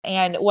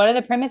And one of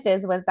the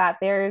premises was that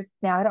there's,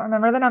 now I don't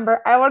remember the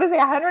number, I want to say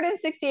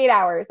 168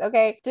 hours.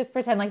 Okay. Just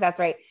pretend like that's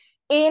right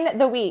in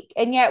the week.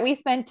 And yet we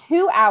spend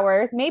 2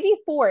 hours, maybe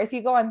four, if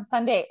you go on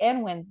Sunday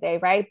and Wednesday,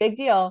 right? Big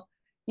deal.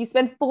 You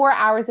spend 4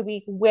 hours a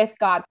week with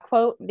God,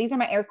 quote, these are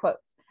my air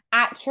quotes,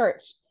 at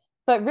church.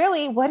 But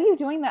really, what are you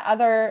doing the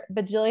other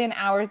bajillion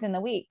hours in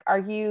the week? Are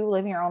you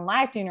living your own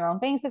life, doing your own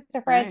thing,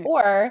 sister friend? Right.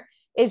 Or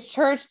is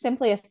church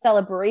simply a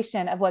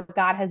celebration of what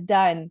God has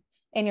done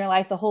in your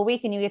life the whole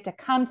week, and you get to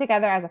come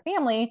together as a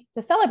family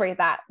to celebrate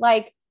that?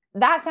 Like,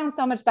 that sounds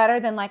so much better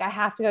than like I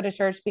have to go to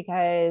church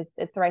because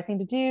it's the right thing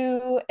to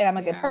do and I'm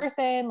a good Yeah.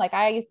 person, like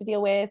I used to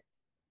deal with,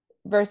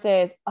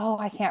 versus, oh,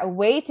 I can't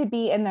wait to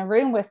be in the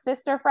room with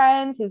sister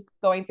friends who's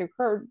going through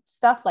her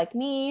stuff like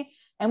me,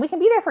 and we can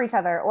be there for each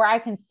other, or I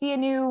can see a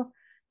new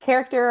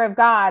character of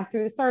God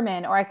through the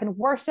sermon, or I can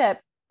worship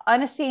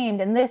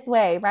unashamed in this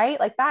way, right?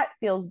 Like that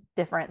feels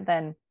different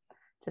than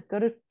just go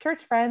to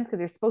church, friends, because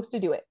you're supposed to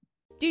do it.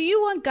 Do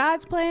you want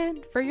God's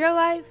plan for your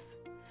life?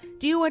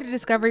 Do you want to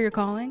discover your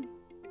calling?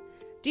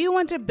 Do you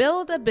want to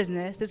build a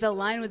business that's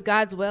aligned with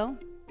God's will?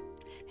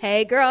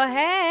 Hey girl,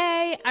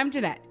 hey! I'm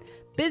Jeanette,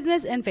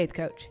 business and faith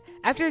coach.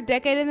 After a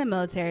decade in the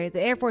military,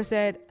 the Air Force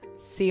said,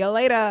 see you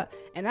later,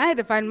 and I had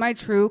to find my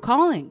true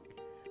calling.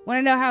 Want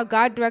to know how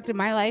God directed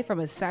my life from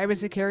a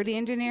cybersecurity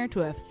engineer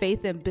to a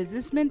faith and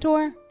business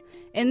mentor?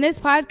 In this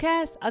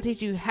podcast, I'll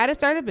teach you how to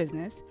start a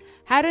business,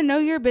 how to know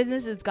your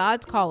business is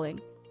God's calling,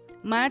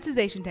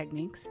 monetization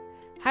techniques,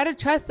 how to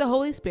trust the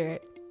Holy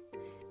Spirit,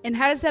 and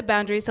how to set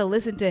boundaries to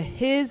listen to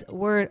His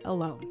word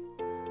alone.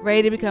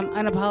 Ready to become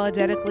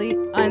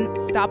unapologetically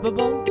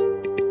unstoppable?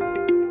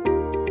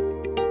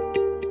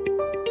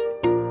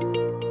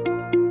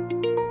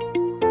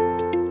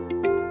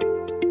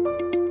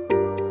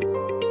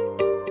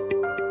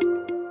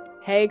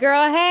 Hey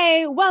girl,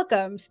 hey,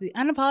 welcome to the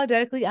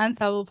Unapologetically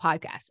Unstoppable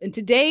podcast. And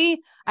today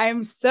I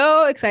am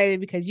so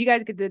excited because you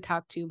guys get to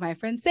talk to my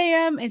friend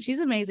Sam, and she's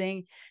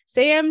amazing.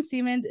 Sam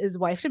Siemens is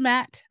wife to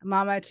Matt,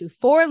 mama to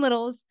 4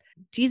 littles,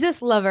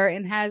 Jesus lover,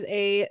 and has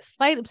a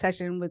slight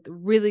obsession with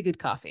really good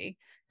coffee,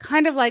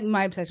 kind of like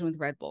my obsession with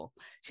Red Bull.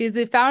 She's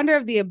the founder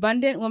of the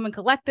Abundant Woman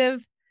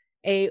Collective,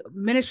 a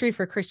ministry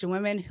for Christian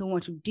women who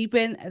want to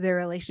deepen their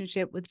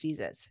relationship with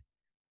Jesus.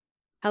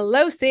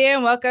 Hello,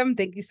 Sam. Welcome.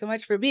 Thank you so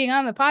much for being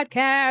on the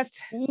podcast.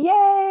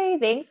 Yay!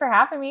 Thanks for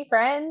having me,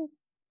 friend.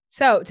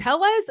 So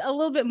tell us a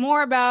little bit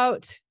more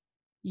about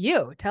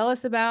you. Tell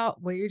us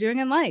about what you're doing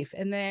in life,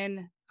 and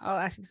then I'll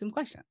ask you some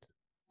questions.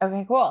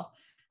 Okay, cool.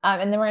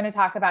 And then we're going to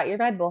talk about your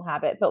Red Bull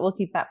habit, but we'll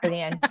keep that for the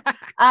end.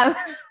 Um,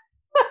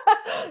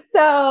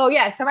 so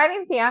my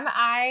name's Sam.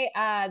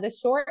 The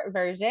short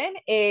version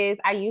is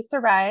I used to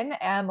run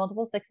a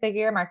multiple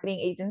 6-figure marketing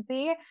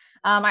agency.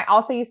 I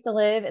also used to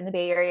live in the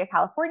Bay Area,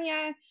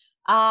 California.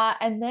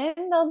 And then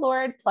the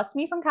Lord plucked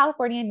me from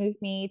California and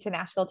moved me to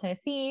Nashville,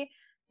 Tennessee,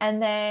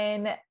 and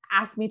then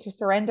asked me to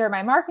surrender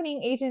my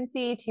marketing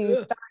agency to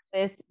Ugh. start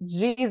this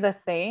Jesus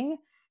thing.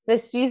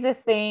 This Jesus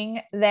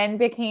thing then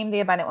became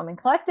the Abundant Woman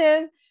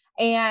Collective.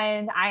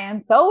 And I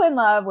am so in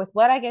love with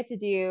what I get to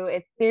do.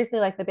 It's seriously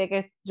like the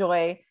biggest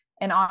joy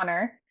and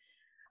honor.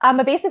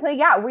 But basically,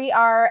 yeah, we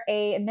are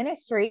a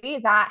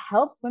ministry that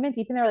helps women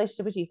deepen their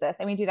relationship with Jesus.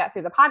 And we do that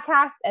through the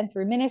podcast and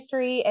through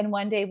ministry. And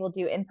one day we'll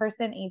do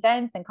in-person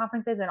events and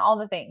conferences and all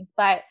the things.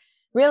 But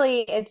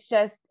really, it's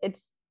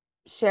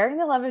sharing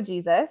the love of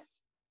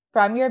Jesus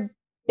from your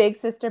big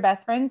sister,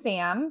 best friend,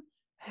 Sam,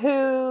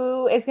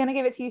 who is going to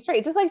give it to you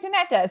straight, just like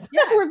Jeanette does.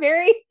 Yes. We're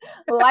very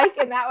like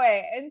in that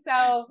way. And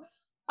so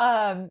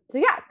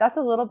yeah, that's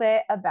a little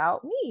bit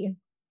about me.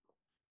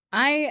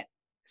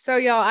 So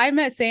y'all, I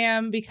met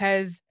Sam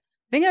because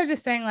I think I was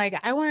just saying like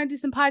I want to do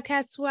some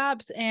podcast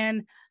swaps,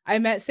 and I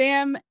met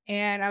Sam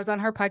and I was on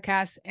her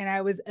podcast and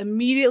I was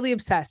immediately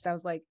obsessed. I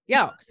was like,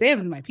 yo,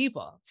 Sam's my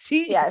people.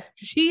 Yes,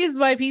 She is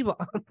my people.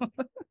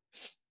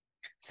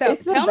 So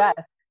it's the tell me,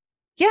 best.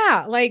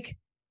 yeah, like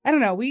I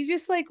don't know, we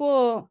just like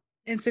will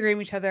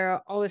Instagram each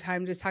other all the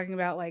time, just talking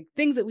about like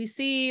things that we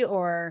see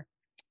or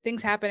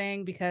things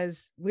happening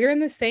because we're in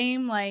the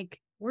same, like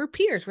we're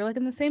peers. We're like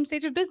in the same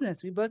stage of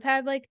business. We both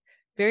had like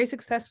very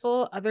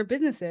successful other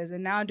businesses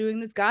and now doing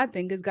this God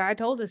thing because God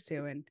told us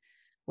to, and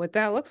what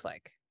that looks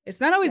like.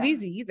 It's not always Yeah.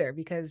 easy either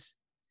because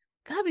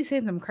God be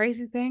saying some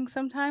crazy things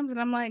sometimes. And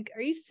I'm like,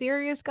 are you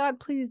serious, God?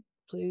 Please,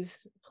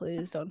 please,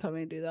 please don't tell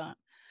me to do that.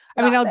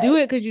 I mean, Stop I'll do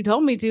it. it because you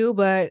told me to,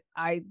 but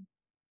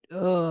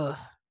ugh.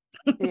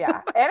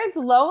 Yeah. And it's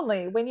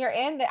lonely when you're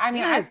in the, I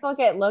mean, I still Yes.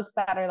 get looks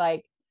that are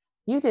like,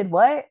 you did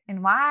what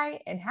and why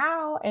and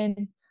how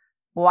and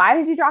why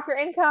did you drop your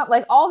income?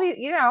 Like all these,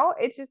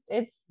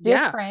 it's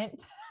Yeah.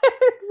 different.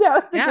 So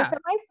it's a Yeah.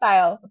 different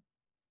lifestyle.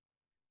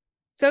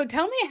 So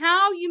tell me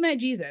how you met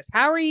Jesus.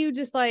 How are you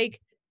just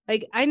like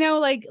I know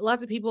like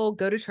lots of people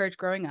go to church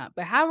growing up,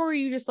 but how are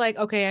you just like,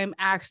 okay, I'm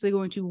actually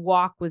going to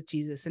walk with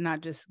Jesus and not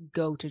just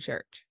go to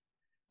church?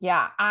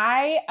 Yeah.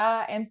 I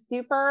am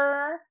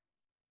super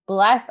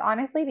blessed,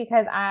 honestly,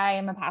 because I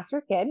am a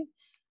pastor's kid.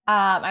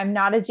 I'm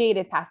not a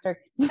jaded pastor's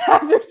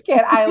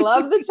kid. I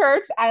love the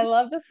church. I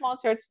love the small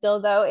church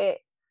still, though.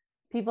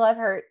 people I've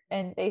hurt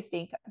and they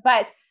stink.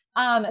 But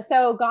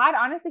so God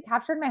honestly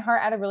captured my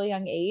heart at a really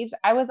young age.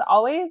 I was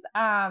always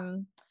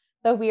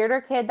the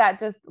weirder kid that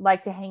just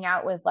liked to hang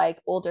out with like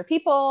older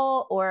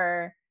people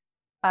or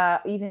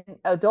even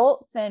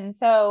adults. And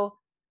so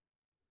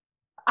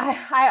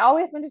I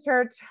always went to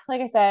church,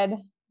 like I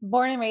said,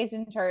 born and raised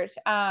in church.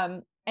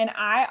 And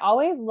I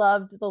always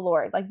loved the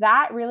Lord. Like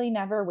that really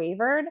never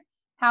wavered.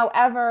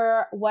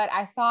 However, what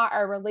I thought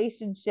our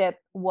relationship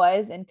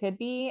was and could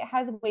be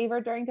has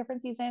wavered during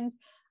different seasons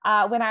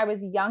when I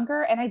was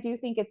younger. And I do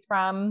think it's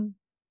from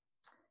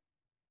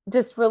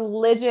just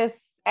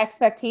religious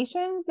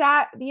expectations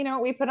that, you know,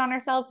 we put on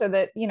ourselves or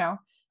that, you know,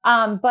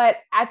 but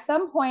at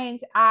some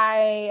point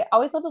I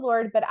always loved the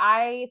Lord, but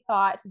I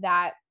thought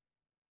that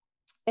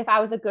if I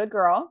was a good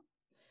girl,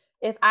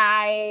 if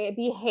I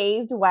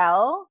behaved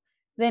well,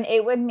 then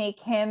it would make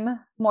him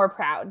more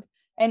proud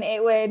and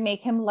it would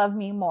make him love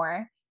me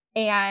more.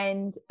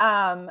 And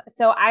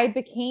so I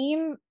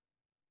became,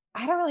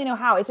 I don't really know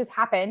how, it just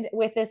happened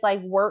with this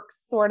like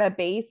works sort of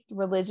based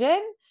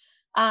religion.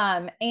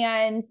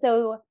 And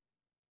so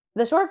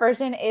the short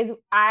version is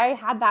I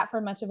had that for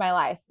much of my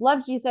life.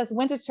 Loved Jesus,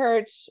 went to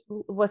church,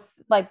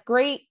 was like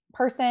great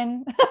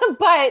person,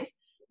 but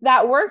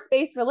that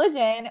works-based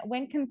religion,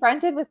 when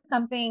confronted with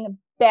something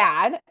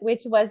bad,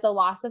 which was the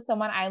loss of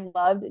someone I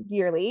loved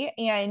dearly,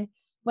 and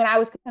when I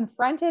was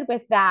confronted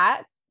with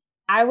that,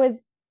 I was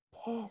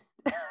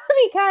pissed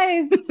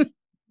because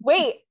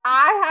wait,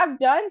 I have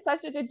done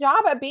such a good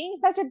job at being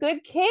such a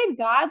good kid,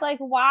 God. Like,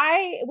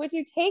 why would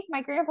you take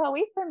my grandpa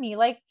away from me?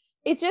 Like,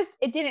 it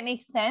didn't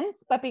make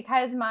sense. But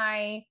because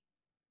my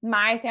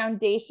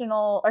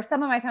foundational or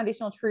some of my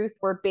foundational truths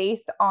were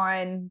based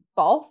on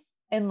false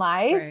and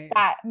lies, Right.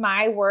 that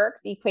my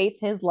works equates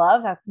his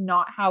love. That's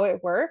not how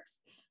it works.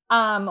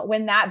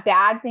 When that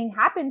bad thing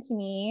happened to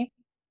me,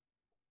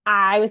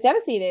 I was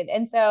devastated.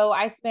 And so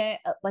I spent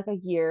like a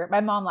year.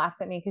 My mom laughs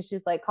at me because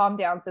she's like, calm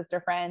down,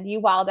 sister friend. You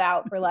wild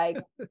out for like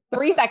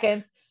 3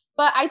 seconds.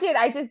 But I did.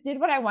 I just did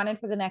what I wanted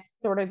for the next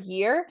sort of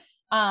year.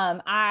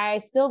 I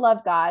still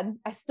loved God.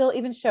 I still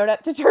even showed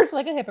up to church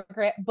like a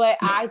hypocrite, but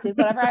I did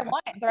whatever I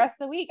wanted the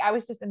rest of the week. I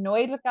was just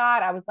annoyed with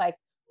God. I was like,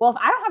 well, if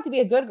I don't have to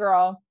be a good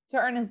girl to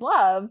earn his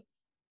love,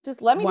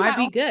 just let me do Why my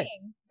be own good?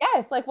 thing.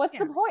 Yes. Like, what's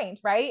the point?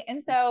 Right.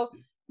 And so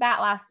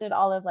that lasted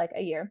all of like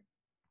a year.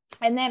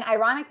 And then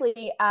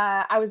ironically,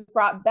 I was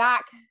brought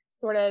back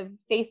sort of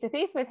face to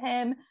face with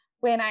him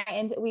when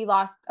we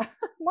lost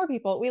more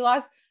people. We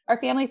lost our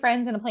family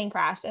friends in a plane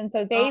crash. And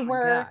so they Oh my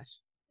were gosh.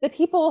 the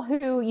people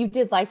who you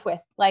did life with,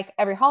 like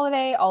every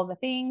holiday, all the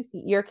things.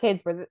 Your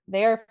kids were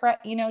there for,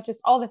 you know, just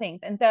all the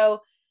things. And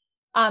so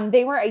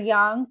they were a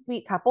young,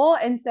 sweet couple.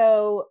 And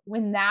so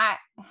when that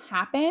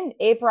happened,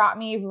 it brought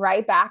me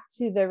right back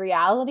to the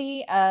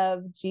reality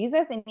of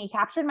Jesus, and he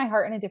captured my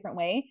heart in a different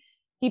way.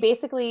 He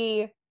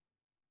basically,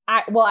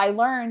 I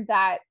learned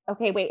that,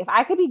 okay, wait, if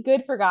I could be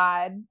good for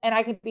God and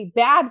I could be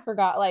bad for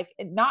God, like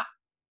not,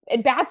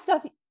 and bad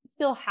stuff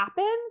still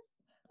happens.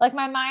 Like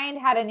my mind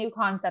had a new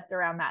concept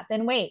around that.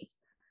 Then wait,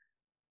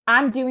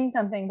 I'm doing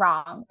something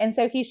wrong. And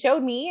so he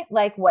showed me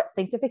like what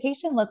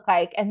sanctification looked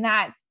like, and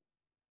that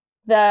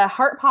the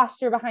heart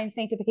posture behind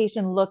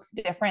sanctification looks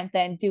different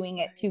than doing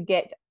it to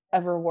get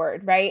a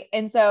reward. Right.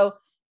 And so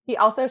he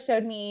also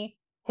showed me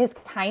his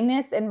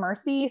kindness and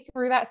mercy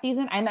through that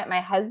season. I met my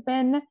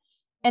husband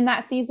in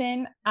that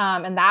season.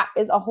 And that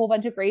is a whole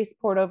bunch of grace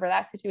poured over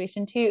that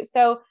situation too.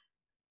 So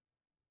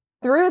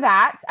through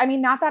that, I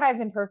mean, not that I've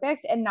been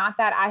perfect and not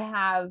that I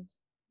have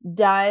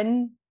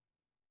done,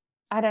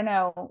 I don't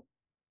know,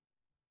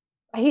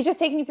 he's just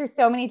taken me through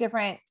so many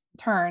different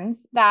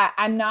turns that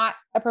I'm not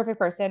a perfect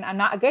person. I'm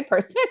not a good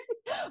person,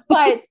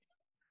 but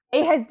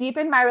it has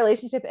deepened my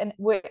relationship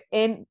with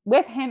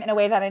him in a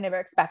way that I never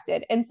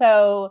expected. And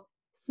so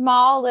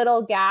small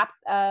little gaps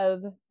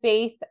of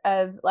faith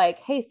of like,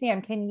 hey,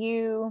 Sam, can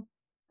you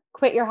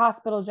quit your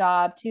hospital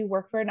job to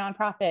work for a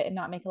nonprofit and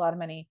not make a lot of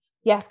money?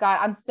 Yes, God,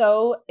 I'm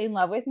so in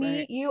love with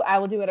Right. I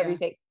will do whatever you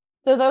take.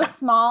 So those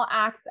small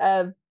acts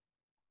of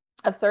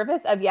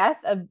service, of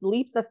yes, of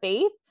leaps of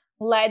faith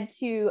led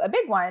to a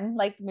big one,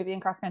 like moving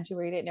cross country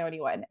where you didn't know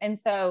anyone. And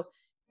so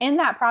in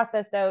that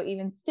process, though,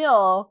 even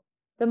still,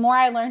 the more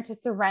I learned to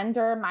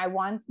surrender my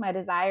wants, my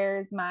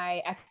desires,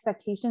 my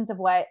expectations of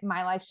what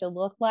my life should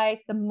look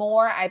like, the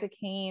more I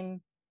became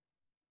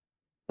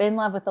in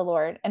love with the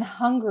Lord and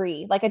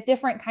hungry, like a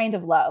different kind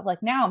of love.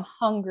 Like now I'm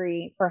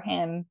hungry for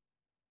him,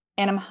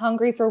 and I'm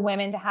hungry for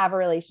women to have a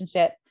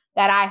relationship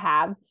that I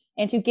have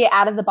and to get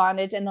out of the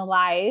bondage and the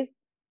lies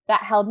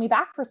that held me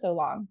back for so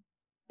long.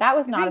 That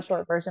was not a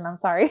short version. I'm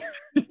sorry.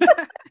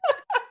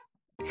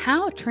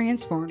 How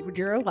transformed would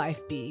your life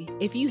be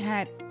if you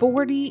had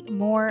 40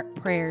 more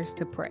prayers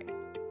to pray?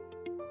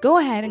 Go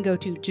ahead and go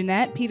to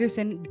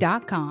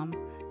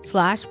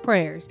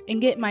JeanettePeterson.com/prayers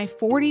and get my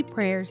 40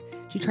 prayers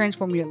to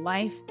transform your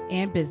life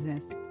and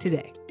business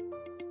today.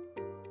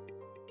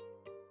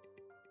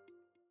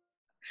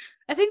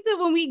 I think that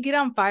when we get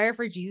on fire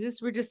for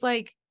Jesus, we're just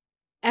like,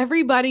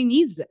 everybody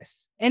needs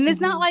this. And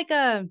it's not like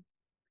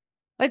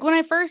when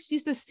I first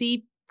used to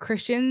see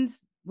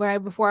Christians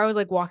before I was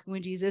like walking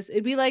with Jesus,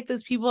 it'd be like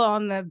those people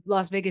on the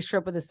Las Vegas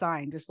Strip with a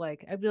sign, just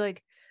like, I'd be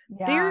like,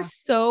 they're Yeah.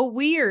 so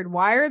weird.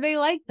 Why are they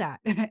like that?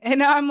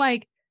 And I'm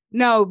like,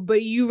 no,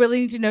 but you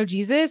really need to know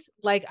Jesus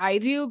like I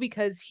do,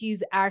 because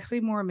he's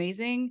actually more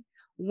amazing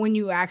when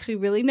you actually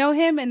really know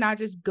him and not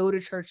just go to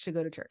church to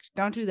go to church.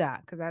 Don't do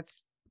that, because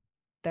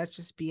that's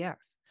just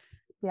BS.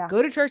 Yeah.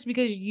 Go to church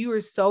because you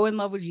are so in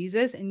love with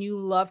Jesus and you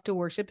love to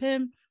worship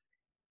him,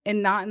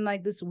 and not in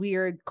like this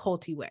weird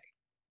culty way.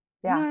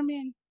 You know Yeah. what I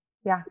mean?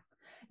 Yeah.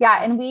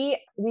 Yeah. And we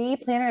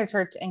planted a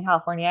church in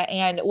California.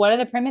 And one of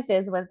the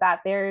premises was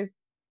that there's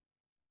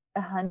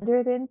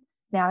 100 and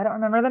now I don't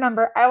remember the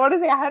number. I want to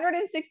say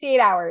 168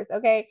 hours.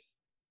 Okay.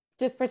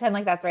 Just pretend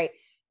like that's right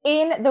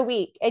in the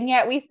week. And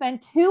yet we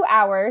spend 2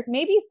 hours,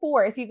 maybe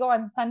 4 if you go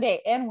on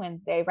Sunday and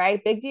Wednesday,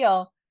 right? Big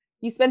deal.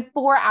 You spend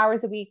 4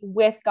 hours a week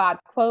with God.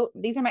 Quote,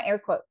 these are my air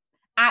quotes,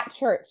 at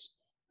church.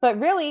 But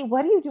really,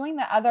 what are you doing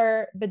the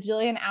other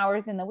bajillion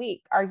hours in the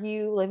week? Are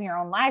you living your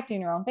own life,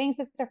 doing your own thing,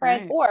 Sister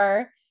Fred? Right.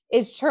 Or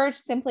is church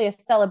simply a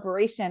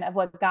celebration of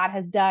what God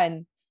has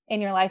done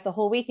in your life the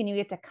whole week? And you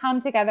get to come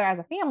together as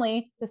a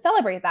family to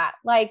celebrate that.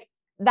 Like,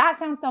 that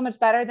sounds so much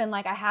better than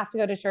like, I have to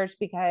go to church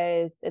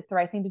because it's the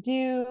right thing to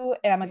do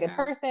and I'm a good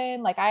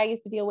person, like I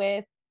used to deal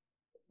with,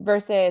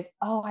 versus,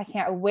 oh, I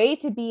can't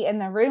wait to be in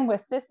the room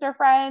with sister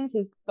friends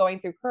who's going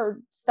through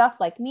her stuff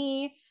like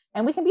me,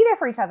 and we can be there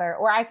for each other.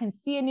 Or I can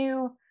see a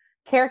new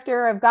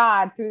character of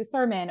God through the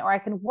sermon, or I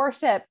can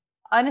worship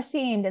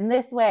unashamed in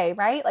this way,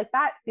 right? Like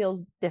that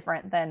feels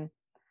different than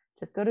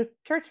just go to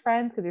church,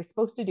 friends, because you're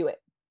supposed to do it.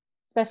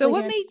 Especially So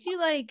what made you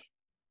like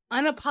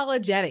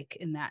unapologetic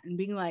in that and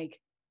being like,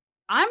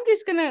 I'm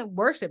just gonna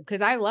worship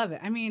because I love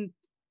it? I mean,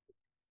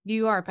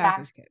 you are a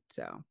pastor's kid,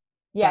 so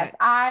yes,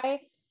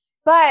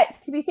 but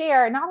to be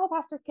fair, not all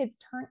pastors' kids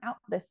turn out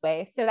this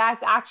way. So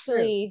that's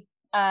actually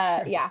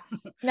true. Yeah,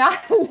 not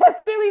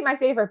necessarily my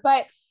favorite.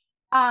 But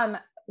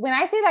when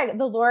I say that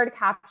the Lord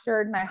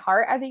captured my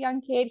heart as a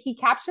young kid, he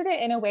captured it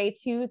in a way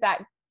too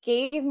that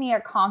gave me a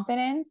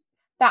confidence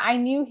that I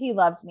knew he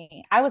loved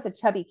me. I was a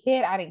chubby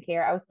kid. I didn't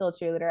care. I was still a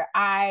cheerleader.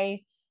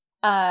 I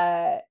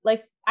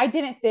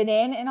didn't fit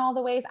in all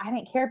the ways. I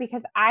didn't care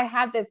because I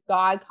had this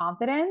God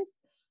confidence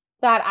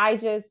that I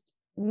just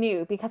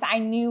knew because I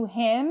knew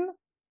him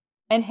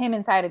and him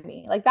inside of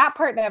me. Like that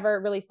part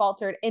never really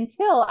faltered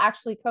until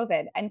actually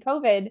COVID. And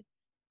COVID,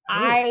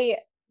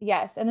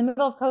 yes, in the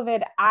middle of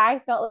COVID, I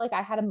felt like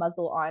I had a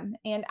muzzle on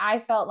and I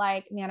felt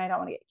like, man, I don't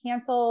want to get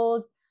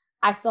canceled.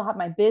 I still have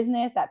my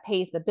business that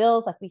pays the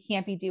bills. Like we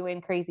can't be doing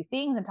crazy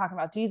things and talking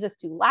about Jesus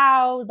too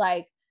loud.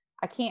 Like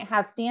I can't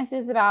have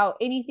stances about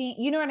anything.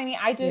 You know what I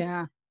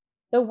mean?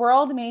 The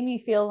world made me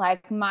feel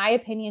like my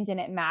opinion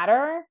didn't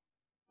matter.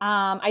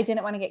 I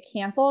didn't want to get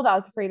canceled. I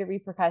was afraid of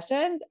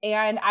repercussions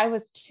and I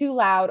was too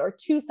loud or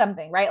too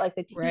something, right? Like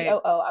the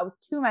TOO, I was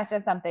too much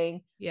of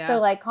something. Yeah. So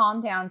like,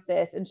 calm down,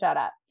 sis, and shut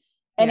up.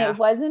 And it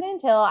wasn't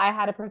until I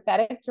had a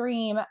prophetic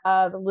dream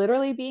of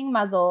literally being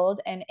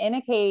muzzled and in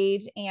a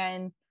cage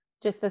and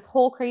just this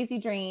whole crazy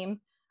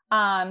dream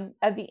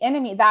of the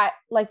enemy that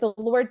like the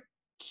Lord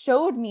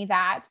showed me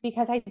that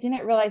because I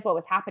didn't realize what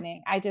was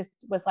happening. I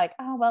just was like,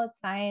 oh, well, it's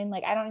fine.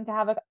 Like, I don't need to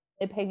have an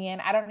opinion.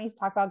 I don't need to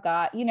talk about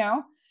God, you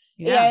know?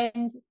 Yeah.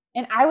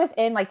 And I was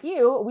in like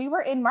we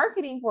were in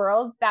marketing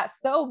worlds that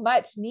so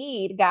much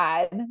need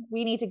God.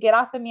 We need to get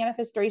off the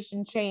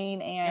manifestation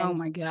chain and oh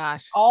my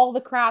gosh, all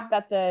the crap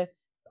that the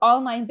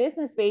online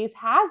business space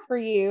has for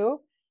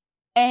you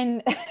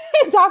and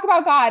talk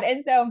about God.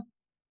 And so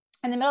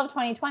in the middle of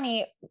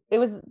 2020, it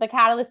was the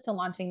catalyst to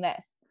launching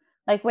this.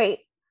 Like, wait,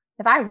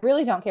 if I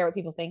really don't care what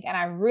people think and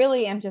I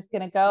really am just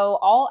going to go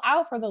all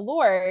out for the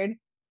Lord,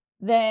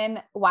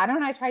 then why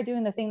don't I try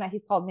doing the thing that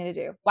he's called me to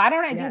do? Why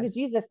don't I do the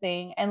Jesus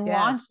thing and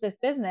launch this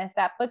business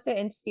that puts it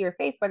into your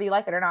face, whether you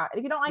like it or not?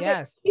 If you don't like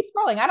it, keep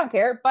scrolling. I don't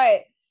care.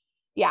 But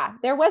yeah,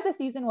 there was a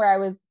season where I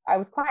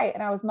was quiet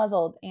and I was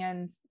muzzled,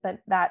 but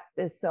that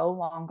is so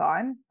long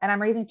gone. And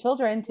I'm raising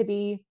children to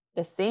be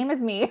the same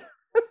as me.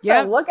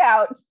 So look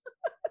out.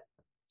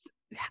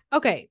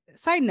 Okay.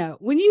 Side note,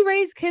 when you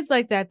raise kids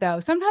like that though,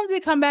 sometimes they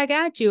come back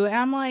at you and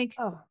I'm like,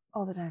 oh,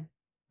 all the time.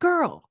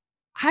 Girl,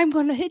 I'm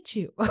going to hit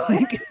you.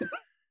 Like,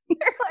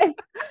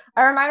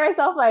 I remind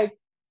myself like,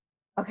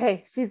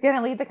 okay, she's going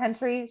to lead the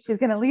country. She's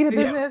going to lead a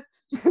business.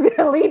 She's going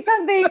to lead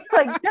something.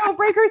 Like, don't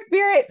break her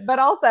spirit, but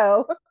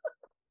also.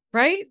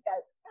 Right?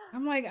 Yes.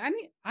 I'm like,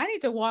 I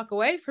need to walk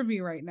away from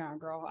you right now,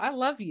 girl. I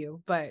love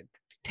you, but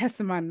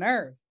testing my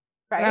nerve.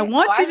 Right. And I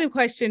want you to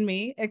question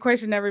me and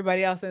question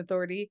everybody else in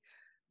authority.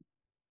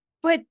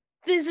 But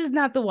this is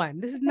not the one.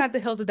 This is not the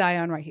hill to die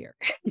on right here.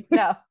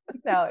 No.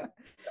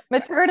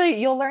 Maturity,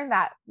 you'll learn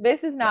that.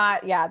 This is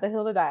not, the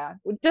hill to die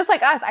on. Just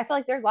like us, I feel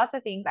like there's lots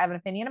of things I have an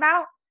opinion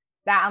about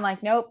that I'm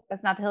like, nope,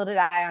 that's not the hill to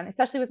die on.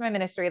 Especially with my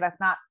ministry,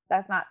 that's not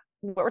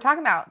what we're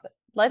talking about.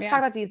 Let's talk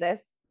about Jesus.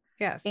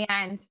 Yes.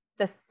 And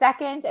the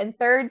second and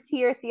third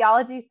tier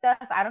theology stuff,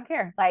 I don't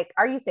care. Like,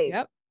 are you saved?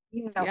 Yep.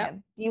 You know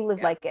him. Do you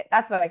live like it?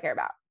 That's what I care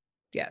about.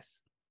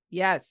 Yes.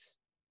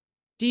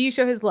 Do you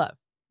show his love?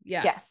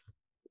 Yes.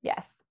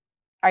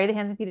 Are you the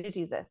hands and feet of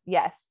Jesus?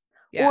 Yes.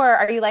 Or Yes.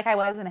 are you like I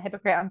wasn't a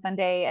hypocrite on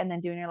Sunday and then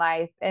doing your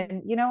life?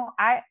 And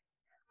I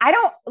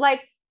don't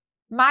like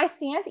my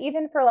stance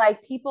even for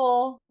like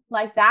people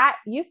like that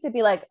used to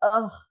be like,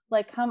 oh,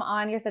 like come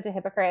on, you're such a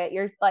hypocrite.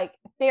 You're like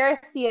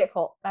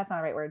Pharisaical. That's not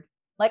the right word.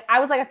 Like I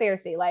was like a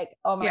Pharisee, like,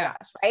 oh my Yeah.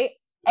 gosh, right?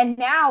 And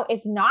now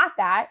it's not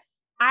that.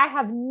 I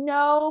have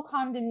no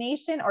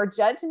condemnation or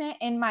judgment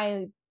in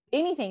my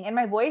anything in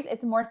my voice.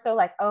 It's more so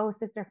like, oh,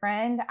 sister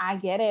friend, I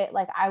get it.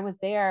 Like I was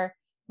there.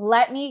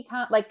 Let me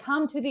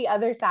come to the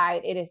other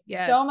side. It is so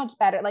Yes. much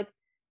better. Like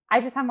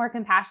I just have more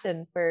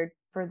compassion for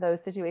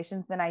those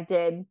situations than I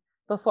did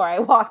before I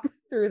walked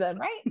through them,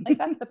 right? Like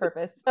that's the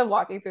purpose of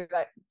walking through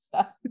that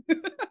stuff.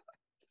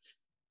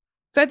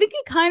 So I think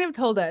you kind of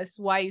told us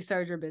why you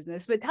started your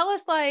business, but tell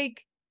us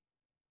like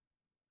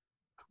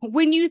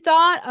when you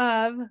thought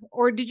of,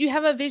 or did you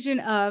have a vision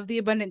of the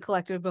Abundant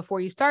Collective before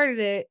you started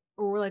it?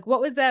 Or like, what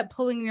was that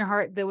pulling in your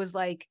heart that was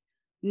like,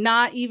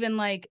 not even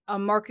like a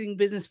marketing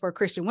business for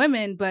Christian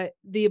women, but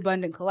the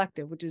Abundant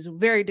Collective, which is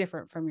very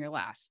different from your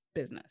last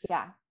business.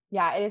 Yeah.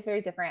 Yeah. It is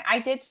very different. I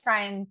did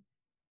try and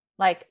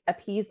like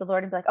appease the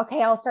Lord and be like,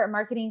 okay, I'll start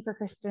marketing for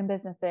Christian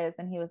businesses.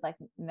 And he was like,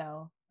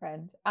 no,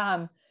 friend.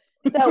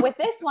 So with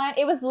this one,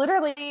 it was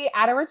literally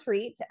at a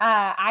retreat.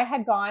 I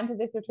had gone to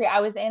this retreat.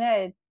 I was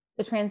in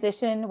the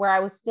transition where I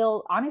was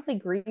still honestly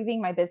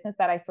grieving my business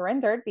that I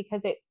surrendered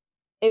because it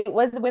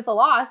was with a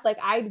loss. Like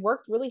I'd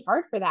worked really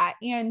hard for that.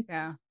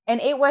 Yeah. And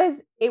it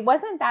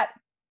wasn't that,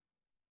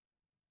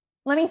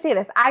 let me say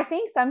this. I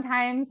think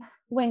sometimes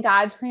when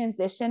God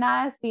transition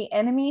us, the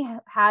enemy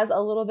has a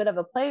little bit of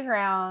a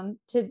playground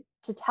to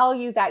tell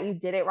you that you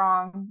did it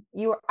wrong.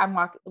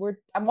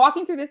 I'm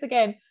walking through this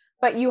again,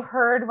 but you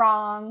heard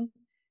wrong.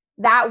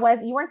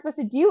 You weren't supposed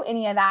to do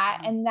any of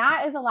that. And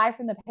that is a lie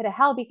from the pit of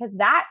hell because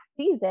that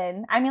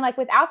season, I mean, like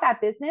without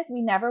that business,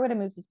 we never would have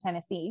moved to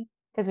Tennessee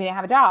because we didn't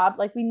have a job.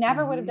 Like we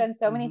never would have done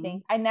so many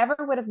things. I never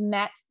would have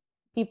met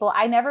people.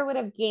 I never would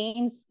have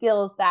gained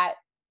skills that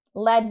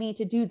led me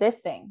to do this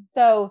thing.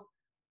 So,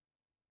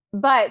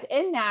 but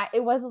in that,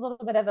 it was a little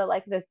bit of a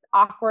like this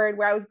awkward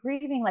where I was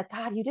grieving, like,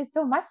 God, you did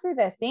so much through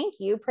this. Thank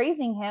you.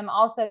 Praising him.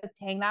 Also,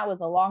 dang, that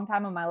was a long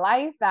time of my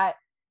life that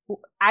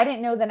I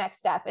didn't know the next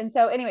step. And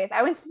so, anyways,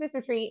 I went to this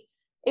retreat.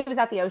 It was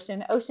at the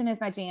ocean. Ocean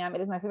is my jam.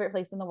 It is my favorite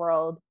place in the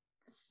world.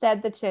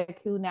 Said the chick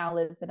who now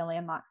lives in a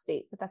landlocked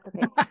state, but that's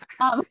okay.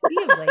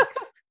 We have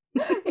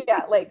lakes.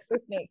 Yeah, lakes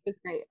with snakes. It's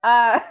great.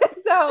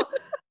 So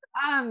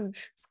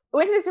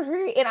went to this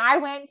retreat and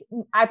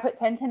I put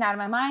 10 out of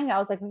my mind. I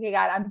was like, okay,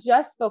 God, I'm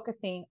just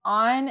focusing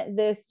on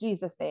this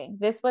Jesus thing.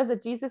 This was a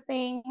Jesus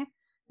thing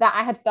that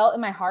I had felt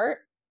in my heart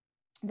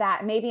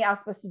that maybe I was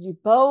supposed to do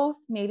both.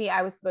 Maybe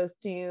I was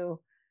supposed to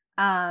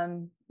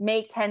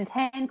make 10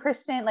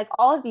 Christian, like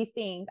all of these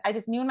things. I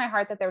just knew in my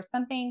heart that there was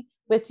something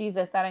with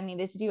Jesus that I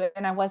needed to do it.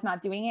 And I was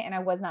not doing it and I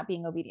was not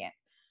being obedient.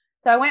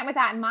 So I went with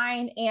that in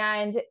mind,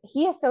 and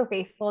he is so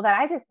faithful that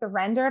I just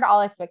surrendered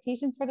all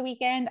expectations for the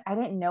weekend. I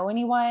didn't know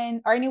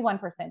anyone, or I knew one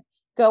person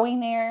going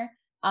there.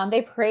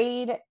 They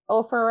prayed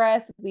over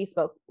us. We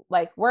spoke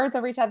like words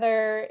over each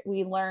other.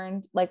 We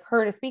learned like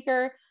heard a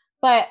speaker,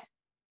 but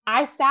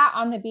I sat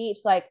on the beach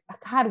like,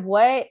 God,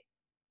 what?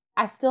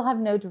 I still have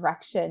no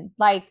direction.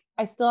 Like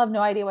I still have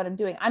no idea what I'm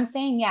doing. I'm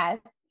saying yes.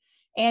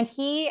 And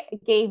he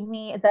gave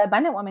me the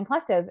Abundant Woman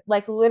Collective.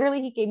 Like literally,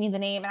 he gave me the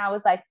name, and I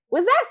was like,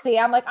 "Was that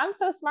Sam?" Like, I'm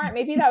so smart.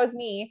 Maybe that was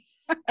me.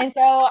 And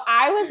so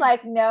I was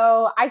like,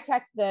 "No." I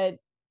checked the,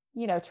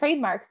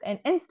 trademarks and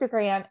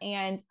Instagram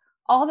and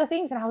all the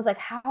things, and I was like,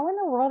 "How in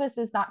the world is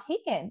this not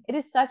taken? It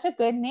is such a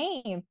good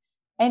name."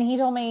 And he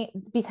told me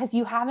because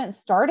you haven't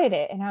started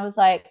it, and I was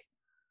like,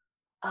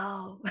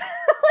 "Oh."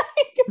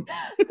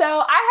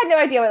 So I had no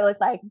idea what it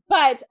looked like,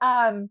 but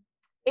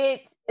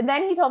and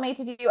then he told me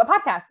to do a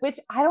podcast, which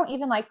I don't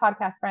even like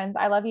podcast friends.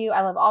 I love you.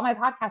 I love all my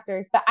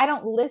podcasters, but I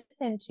don't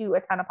listen to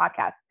a ton of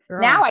podcasts.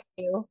 Girl. Now I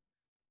do.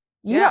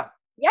 You Yeah. don't.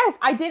 Yes,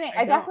 I didn't.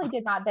 I don't. definitely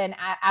did not then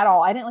at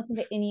all. I didn't listen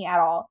to any at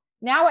all.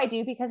 Now I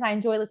do because I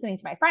enjoy listening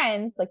to my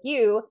friends like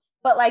you,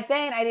 but like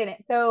then I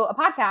didn't. So a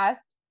podcast,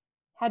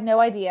 had no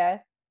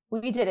idea.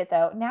 We did it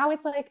though. Now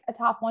it's like a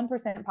top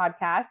 1%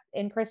 podcast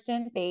in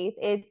Christian faith.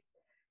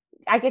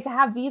 I get to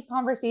have these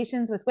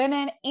conversations with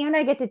women and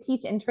I get to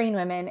teach and train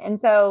women. And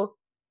so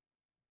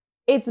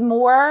it's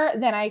more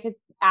than I could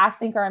ask,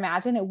 think, or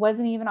imagine. It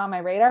wasn't even on my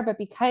radar, but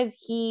because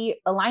he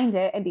aligned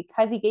it and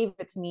because he gave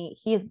it to me,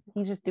 he's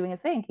just doing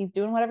his thing. He's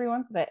doing whatever he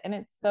wants with it. And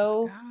it's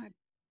so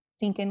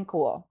stinking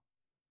cool.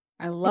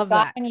 I love it's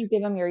God that. when you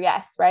give him your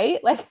yes,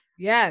 right? Like,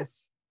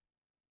 yes.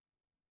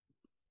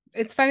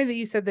 It's funny that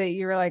you said that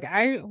you were like,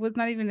 I was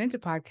not even into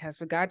podcasts,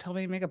 but God told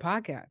me to make a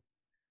podcast.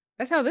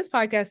 That's how this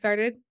podcast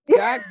started.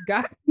 God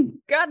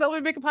told me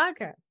to make a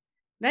podcast.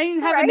 And I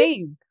didn't have a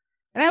name.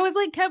 And I was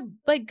like,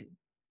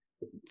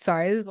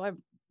 sorry, this is like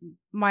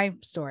my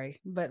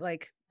story, but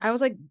like, I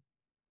was like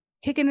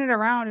kicking it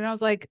around and I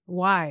was like,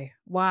 why?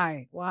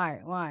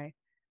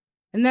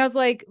 And then I was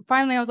like,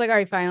 finally, I was like, all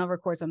right, fine, I'll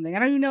record something. I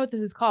don't even know what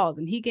this is called.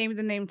 And he gave me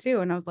the name too.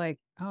 And I was like,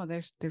 oh,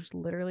 there's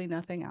literally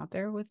nothing out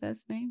there with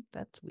this name.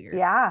 That's weird.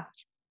 Yeah.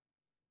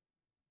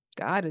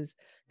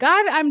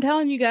 God. I'm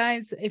telling you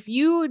guys, if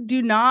you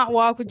do not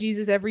walk with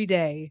Jesus every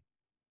day,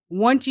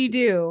 once you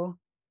do,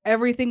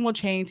 everything will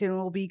change and it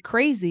will be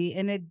crazy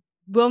and it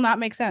will not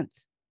make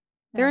sense.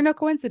 There are no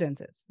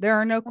coincidences. There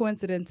are no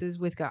coincidences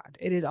with God.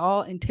 It is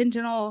all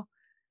intentional,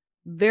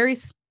 very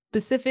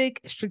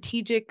specific,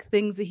 strategic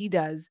things that he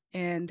does.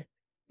 And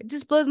it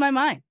just blows my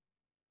mind.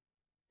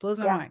 Blows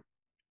my mind.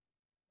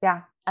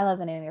 Yeah. I love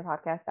the name of your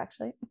podcast,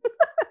 actually.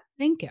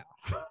 Thank you.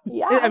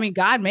 Yeah. I mean,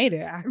 God made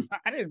it.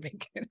 I didn't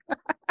make it.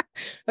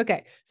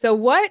 Okay. So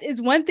what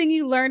is one thing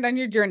you learned on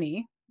your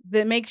journey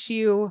that makes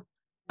you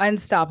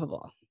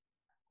unstoppable?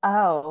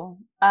 Oh,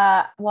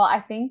 well, I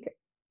think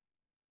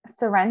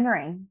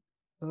surrendering.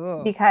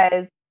 Oh,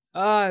 because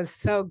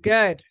so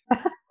good.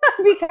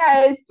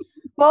 because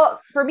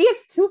well, for me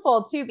it's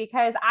twofold too,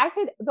 because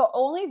the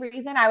only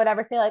reason I would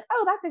ever say like,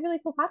 oh, that's a really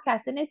cool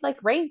podcast and it's like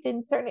ranked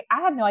in certain,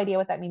 I have no idea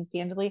what that means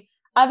tangibly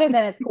other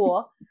than it's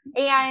cool.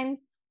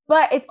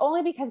 But it's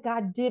only because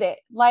God did it.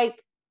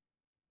 Like,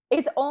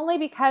 it's only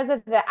because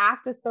of the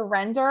act of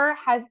surrender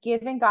has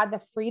given God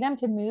the freedom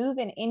to move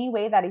in any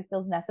way that he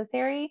feels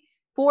necessary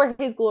for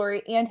his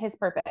glory and his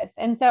purpose.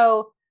 And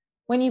so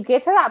when you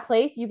get to that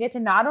place, you get to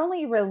not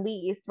only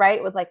release,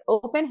 right, with like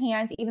open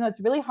hands, even though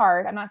it's really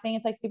hard. I'm not saying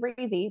it's like super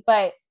easy,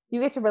 but you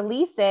get to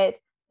release it.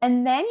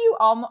 And then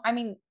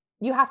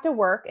you have to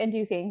work and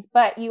do things,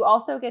 but you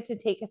also get to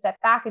take a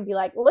step back and be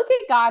like, look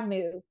at God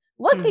move.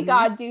 Look at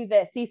God do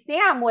this. See,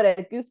 Sam would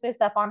have goofed this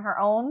up on her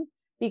own,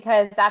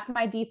 because that's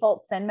my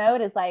default sin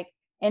mode, is like,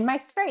 in my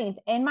strength,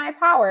 in my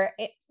power.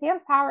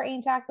 Sam's power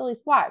ain't jack diddly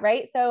squat,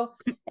 right? So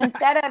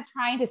instead of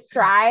trying to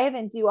strive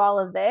and do all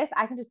of this,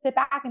 I can just sit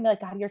back and be like,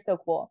 God, you're so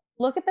cool.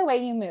 Look at the way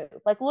you move.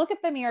 Like, look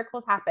at the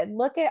miracles happen.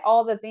 Look at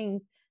all the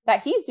things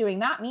that he's doing,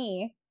 not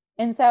me.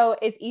 And so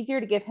it's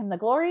easier to give him the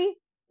glory.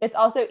 It's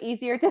also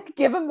easier to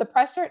give him the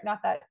pressure. Not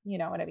that, you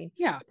know what I mean?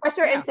 Yeah.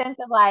 Pressure in sense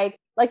of like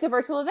the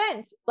virtual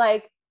event.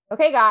 Like,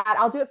 okay, God,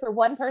 I'll do it for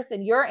one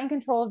person. You're in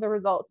control of the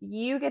results.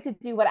 You get to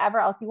do whatever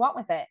else you want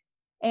with it.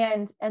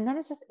 And then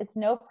it's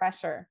no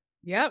pressure.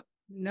 Yep.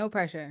 No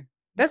pressure.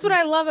 That's what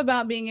I love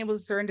about being able to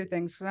surrender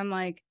things. Cause I'm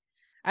like,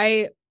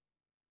 I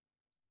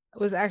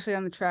was actually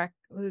on the track,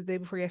 it was the day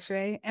before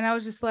yesterday. And I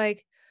was just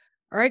like,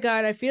 all right,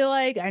 God, I feel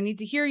like I need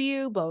to hear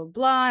you, blah, blah,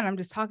 blah. And I'm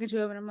just talking to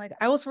him and I'm like,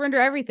 I will surrender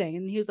everything.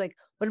 And he was like,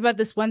 what about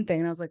this one thing?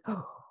 And I was like,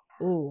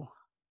 oh,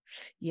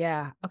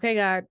 yeah. Okay,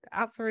 God,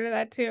 I'll surrender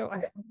that too.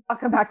 I'll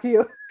come back to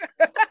you.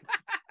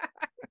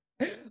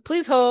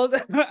 Please hold.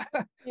 Yes.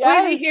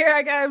 Where's you here?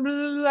 I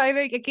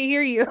can't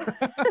hear you.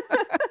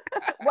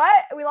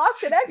 What? We lost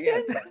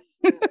connection?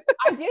 Yes.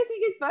 I do think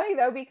it's funny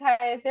though,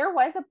 because there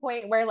was a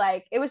point where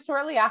like, it was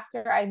shortly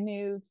after I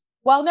moved.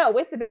 Well, no,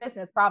 with the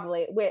business,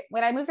 probably.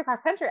 When I moved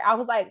across country, I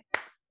was like,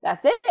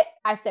 that's it.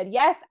 I said,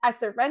 yes, I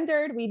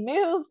surrendered. We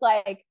moved.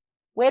 Like,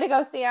 way to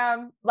go,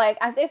 Sam. Like,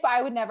 as if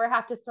I would never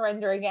have to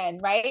surrender again.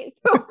 Right.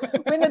 So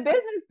when the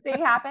business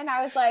thing happened,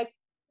 I was like,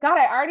 God,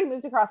 I already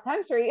moved across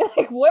country.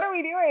 Like, what are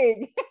we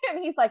doing?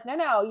 And he's like,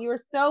 no, you were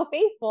so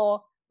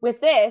faithful with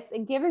this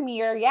and giving me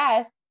your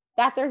yes,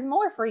 that there's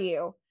more for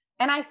you.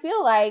 And I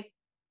feel like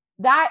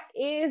that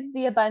is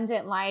the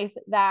abundant life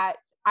that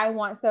I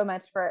want so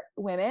much for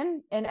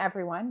women and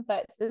everyone,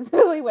 but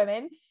specifically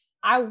women.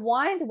 I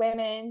want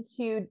women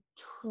to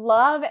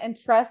love and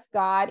trust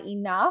God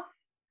enough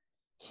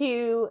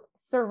to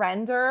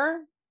surrender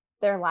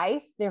their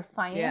life, their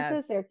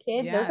finances, their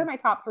kids. Those are my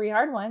top 3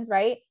 hard ones,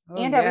 right?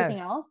 And everything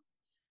else.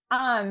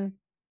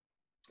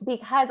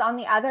 Because on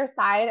the other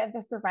side of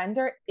the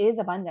surrender is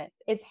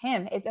abundance. It's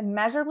him. It's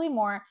immeasurably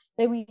more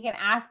than we can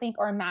ask, think,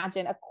 or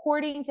imagine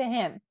according to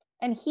him.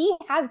 And he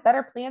has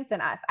better plans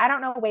than us. I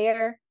don't know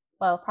where,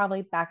 well,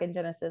 probably back in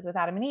Genesis with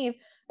Adam and Eve,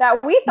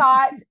 that we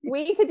thought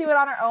we could do it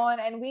on our own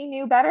and we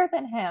knew better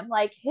than him.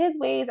 Like, his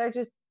ways are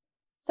just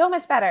so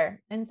much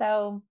better. And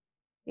so,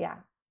 yeah,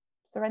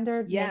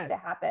 surrender makes it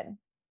happen.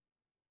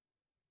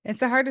 It's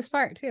the hardest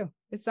part too.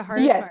 It's the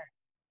hardest part.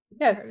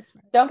 Yes.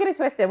 Don't get it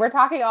twisted. We're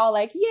talking all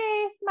like,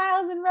 yay,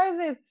 smiles and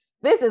roses.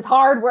 This is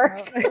hard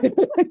work.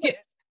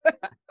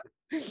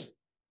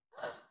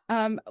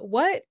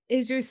 What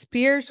is your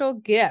spiritual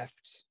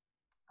gift?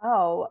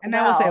 Oh, and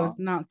I will say I was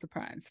not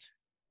surprised.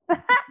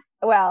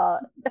 Well,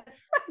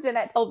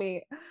 Jeanette told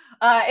me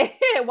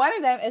one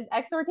of them is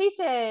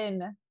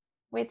exhortation,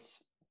 which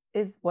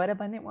is what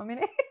Abundant Woman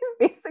is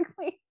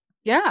basically.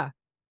 Yeah.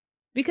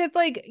 Because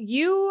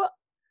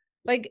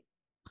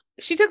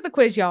she took the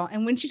quiz, y'all.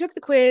 And when she took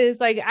the quiz,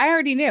 I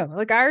already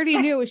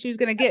knew what she was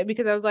going to get,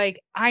 because I was like,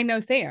 I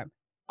know Sam.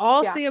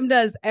 Sam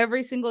does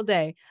every single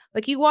day.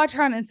 Like, you watch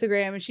her on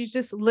Instagram and she's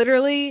just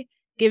literally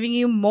giving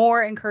you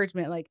more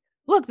encouragement. Like,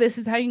 look, this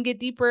is how you can get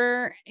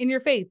deeper in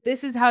your faith.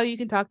 This is how you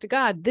can talk to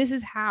God. This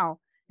is how.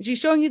 And she's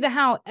showing you the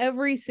how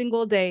every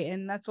single day.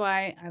 And that's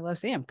why I love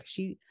Sam, because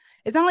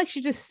it's not like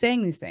she's just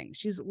saying these things.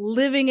 She's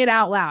living it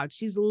out loud.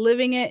 She's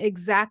living it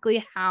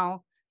exactly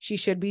how she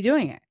should be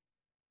doing it.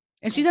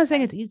 And she's not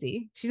saying it's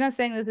easy. She's not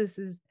saying that this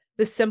is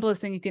the simplest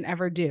thing you can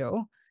ever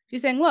do.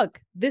 She's saying, look,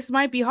 this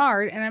might be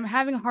hard and I'm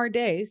having hard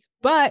days,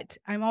 but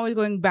I'm always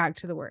going back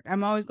to the word.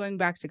 I'm always going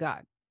back to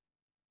God.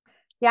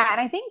 Yeah.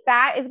 And I think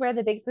that is where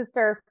the big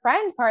sister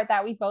friend part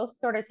that we both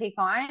sort of take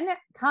on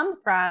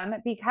comes from,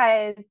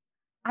 because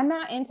I'm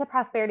not into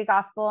prosperity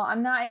gospel.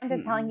 I'm not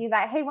into telling Mm-mm. you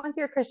that, hey, once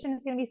you're a Christian,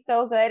 it's going to be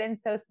so good and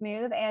so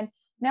smooth. And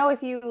no,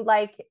 if you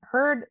like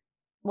heard,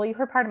 well, you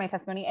heard part of my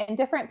testimony and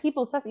different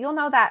people's testimony, you'll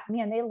know that,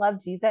 man, they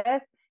love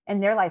Jesus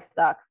and their life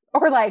sucks,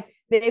 or like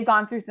they've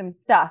gone through some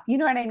stuff. You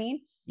know what I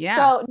mean? Yeah.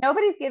 So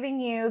nobody's giving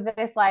you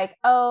this like,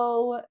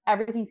 oh,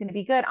 everything's going to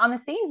be good. On the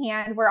same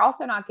hand, we're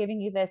also not giving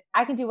you this,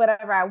 I can do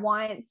whatever I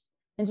want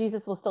and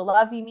Jesus will still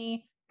love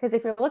me. Because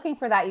if you're looking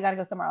for that, you got to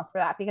go somewhere else for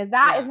that, because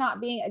that is Yeah.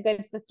 not being a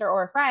good sister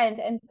or a friend.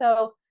 And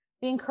so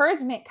the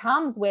encouragement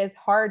comes with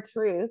hard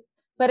truth,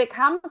 but it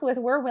comes with,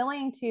 we're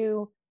willing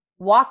to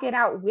walk it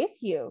out with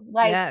you.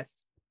 Like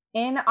Yes.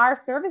 in our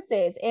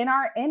services, in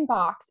our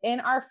inbox, in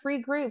our free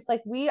groups,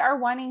 like we are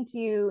wanting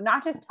to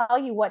not just tell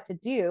you what to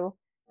do,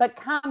 but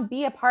come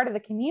be a part of the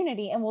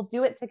community and we'll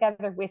do it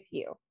together with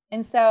you.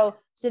 And so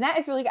Jeanette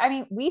is really, I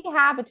mean, we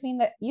have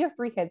between you have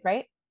 3 kids,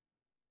 right?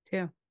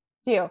 Too.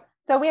 2.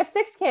 So we have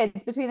 6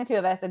 kids between the 2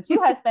 of us and 2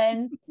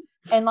 husbands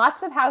and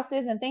lots of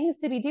houses and things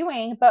to be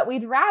doing, but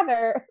we'd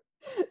rather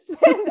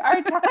spend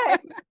our time,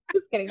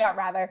 just kidding, not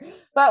rather,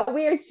 but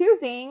we are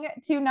choosing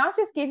to not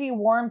just give you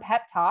warm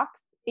pep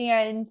talks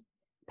and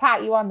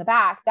pat you on the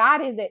back.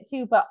 That is it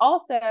too, but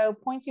also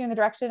point you in the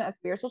direction of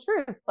spiritual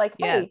truth. Like,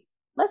 hey, Yes.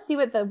 let's see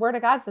what the word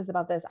of God says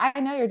about this. I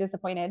know you're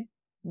disappointed.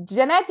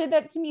 Jeanette did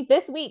that to me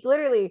this week,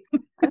 literally.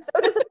 I'm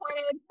so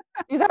disappointed.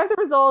 These aren't the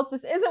results.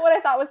 This isn't what I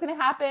thought was going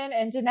to happen.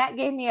 And Jeanette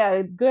gave me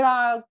a good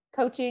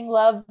coaching,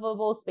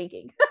 lovable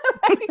speaking.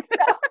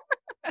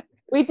 So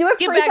we do it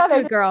Get for each back to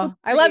other. it, girl.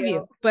 I love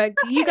you, but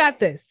you got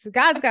this.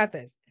 God's got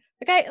this.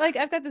 Like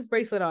I've got this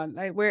bracelet on.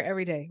 I wear it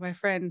every day. My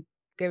friend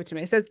gave it to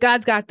me. It says,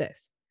 God's got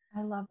this.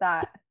 I love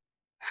that.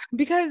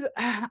 Because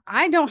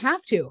I don't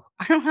have to.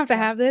 I don't have to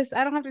have this.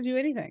 I don't have to do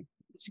anything.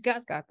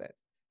 God's got this.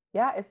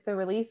 Yeah, it's the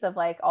release of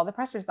like all the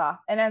pressure's off.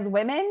 And as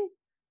women,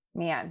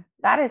 man,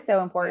 that is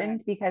so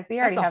important because we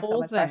already have so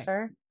much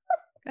pressure.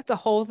 That's the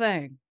whole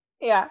thing.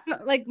 Yeah. So,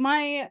 like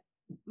my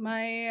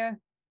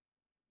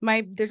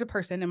there's a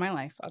person in my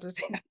life. I'll just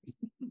say that.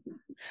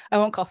 I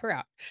won't call her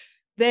out.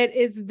 That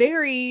is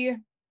very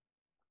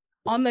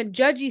on the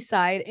judgy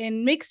side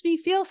and makes me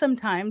feel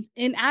sometimes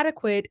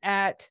inadequate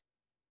at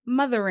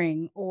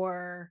mothering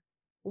or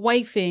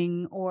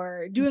wifing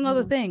or doing all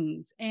the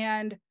things.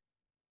 And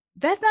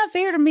that's not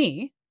fair to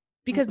me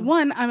because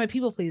 1, I'm a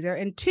people pleaser.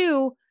 And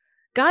 2,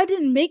 God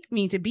didn't make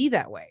me to be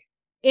that way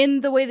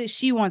in the way that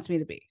she wants me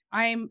to be.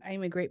 I'm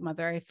a great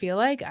mother. I feel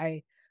like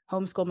I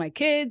homeschool my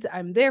kids.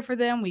 I'm there for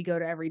them. We go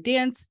to every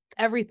dance,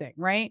 everything,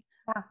 right?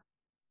 Yeah.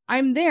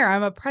 I'm there.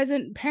 I'm a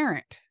present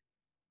parent.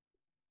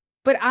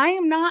 But I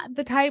am not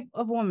the type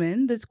of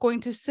woman that's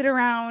going to sit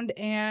around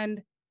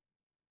and,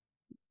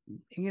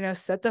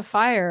 set the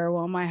fire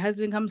while my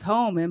husband comes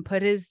home and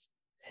put his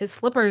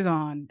slippers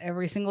on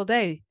every single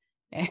day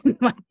and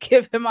like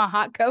give him a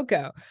hot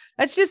cocoa.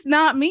 That's just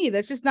not me.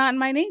 That's just not in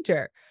my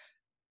nature.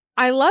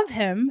 I love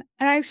him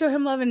and I show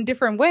him love in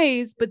different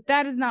ways, but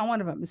that is not one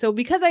of them. So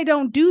because I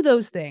don't do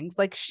those things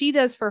like she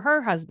does for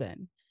her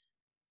husband,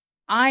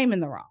 I'm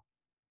in the wrong.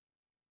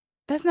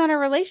 That's not our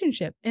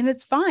relationship and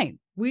it's fine.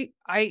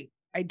 I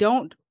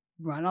don't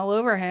run all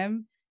over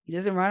him. He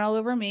doesn't run all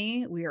over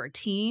me. We are a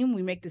team.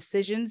 We make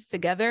decisions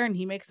together and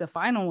he makes the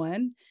final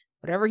one.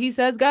 Whatever he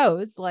says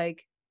goes.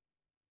 Like,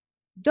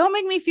 don't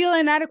make me feel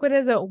inadequate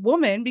as a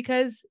woman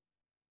because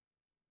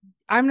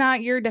I'm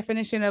not your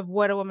definition of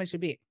what a woman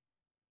should be.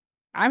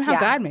 I'm how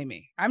God made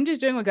me. I'm just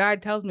doing what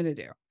God tells me to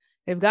do.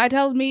 If God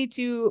tells me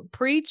to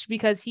preach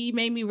because he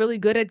made me really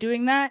good at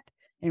doing that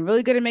and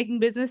really good at making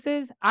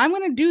businesses, I'm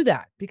going to do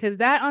that because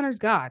that honors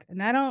God.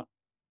 And I don't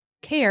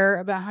care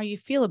about how you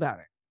feel about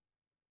it.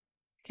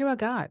 I care about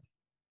God.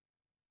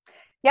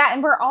 Yeah.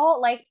 And we're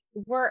all like,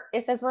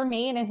 it says we're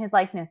made in his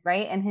likeness,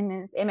 right? And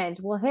in his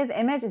image. Well, his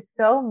image is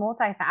so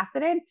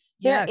multifaceted.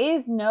 There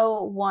is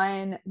no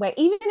one way,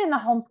 even in the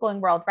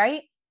homeschooling world,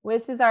 right?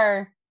 This is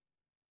our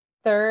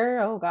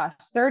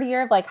third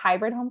year of like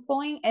hybrid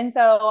homeschooling. And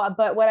so,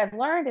 but what I've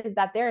learned is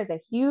that there is a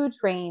huge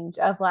range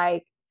of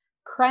like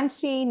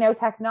crunchy, no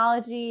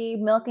technology,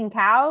 milking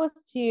cows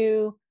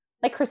to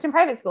like Christian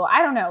private school.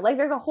 I don't know. Like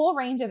there's a whole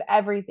range of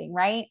everything,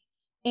 right?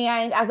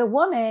 And as a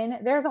woman,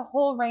 there's a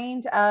whole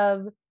range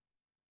of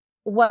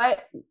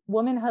what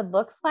womanhood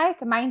looks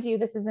like. Mind you,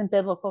 this is in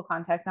biblical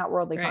context, not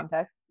worldly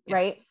context,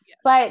 right? Yes.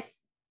 But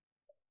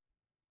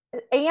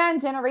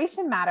and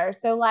generation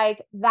matters. So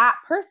like that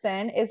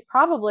person is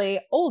probably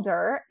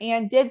older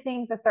and did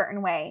things a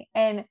certain way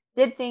and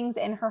did things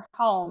in her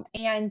home.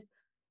 And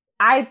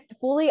I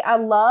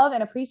love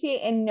and appreciate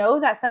and know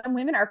that some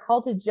women are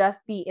called to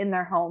just be in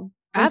their home.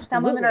 And absolutely.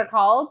 Some women are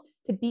called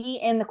to be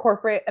in the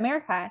corporate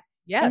America.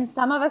 Yes. And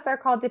some of us are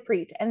called to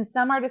preach and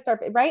some are to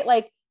start, right?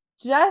 Like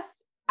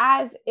just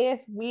as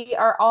if we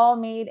are all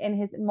made in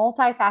his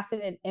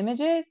multifaceted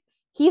images,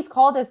 he's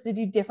called us to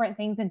do different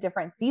things in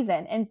different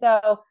season. And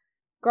so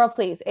girl,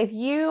 please, if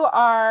you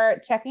are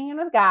checking in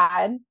with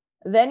God,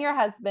 then your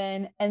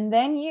husband, and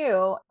then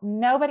you,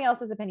 nobody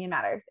else's opinion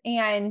matters.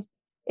 And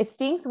it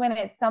stinks when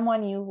it's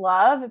someone you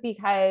love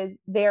because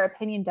their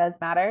opinion does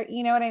matter.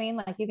 You know what I mean?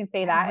 Like you can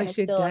say I that and wish it's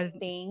it still a did.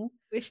 sting.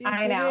 Wish it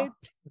I know. did.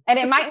 And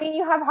it might mean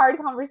you have hard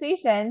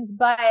conversations,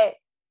 but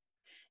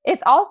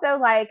it's also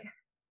like,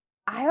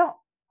 I don't,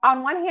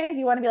 on one hand,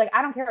 you want to be like,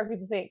 I don't care what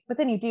people think, but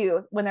then you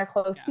do when they're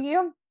close to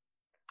you.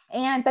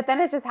 But then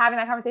it's just having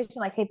that conversation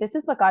like, hey, this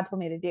is what God told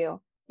me to do.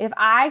 If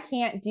I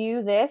can't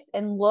do this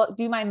and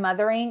do my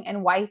mothering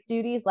and wife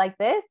duties like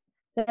this,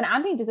 then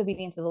I'm being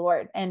disobedient to the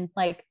Lord. And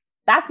like,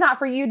 that's not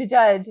for you to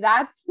judge.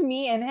 That's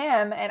me and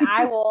him. And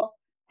I will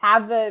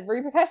have the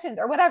repercussions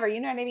or whatever,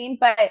 you know what I mean?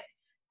 But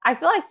I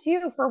feel like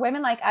too, for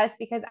women like us,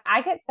 because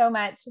I get so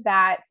much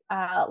that,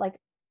 like,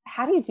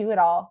 how do you do it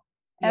all?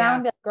 And I'm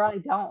gonna be like, girl, I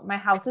don't. My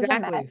house is a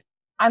mess.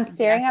 I'm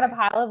staring at a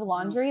pile of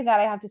laundry that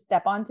I have to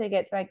step on to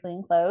get to my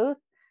clean clothes.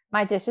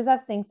 My dishes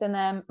have sinks in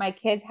them. My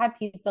kids had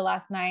pizza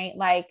last night.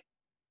 Like,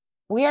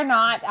 we are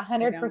not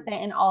 100%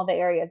 in all the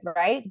areas,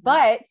 right?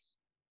 But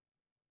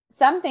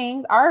some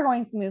things are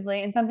going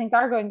smoothly and some things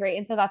are going great.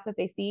 And so that's what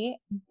they see.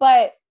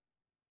 But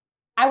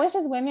I wish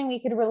as women, we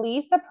could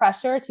release the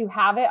pressure to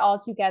have it all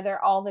together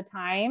all the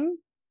time,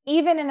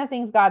 even in the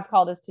things God's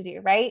called us to do,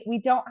 right? We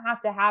don't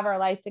have to have our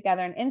life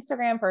together and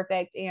Instagram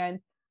perfect and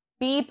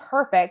be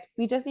perfect.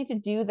 We just need to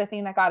do the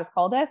thing that God has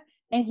called us,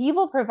 and He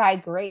will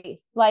provide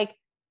grace. Like,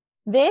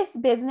 this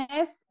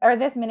business or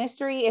this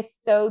ministry is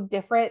so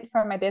different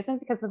from my business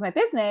because with my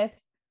business,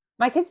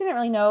 my kids didn't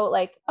really know,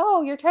 like,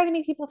 oh, you're trying to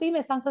make people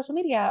famous on social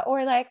media,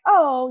 or like,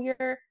 oh,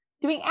 you're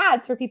doing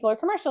ads for people or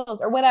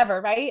commercials or whatever,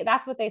 right?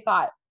 That's what they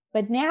thought.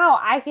 But now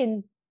I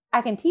can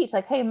teach,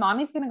 like, hey,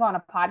 mommy's going to go on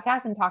a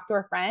podcast and talk to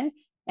her friend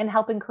and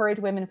help encourage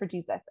women for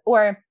Jesus.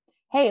 Or,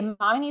 hey,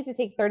 mommy needs to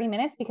take 30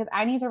 minutes because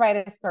I need to write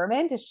a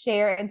sermon to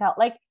share and tell.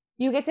 Like,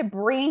 you get to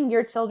bring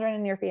your children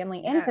and your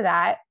family into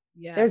that.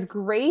 There's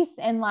grace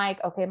in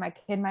like, okay, my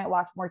kid might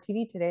watch more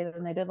TV today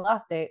than they did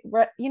last day.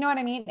 You know what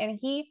I mean? And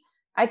he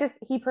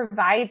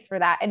provides for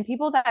that. And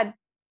people that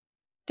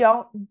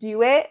don't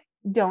do it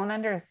don't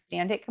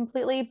understand it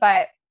completely.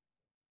 But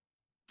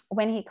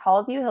when He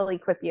calls you, He'll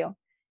equip you.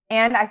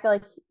 And I feel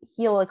like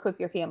He'll equip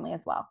your family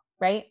as well.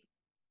 Right.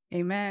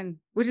 Amen.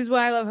 Which is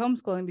why I love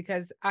homeschooling,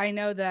 because I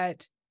know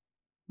that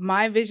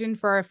my vision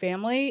for our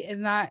family is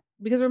not,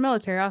 because we're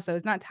military also,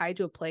 it's not tied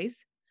to a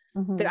place.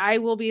 That I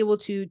will be able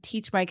to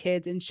teach my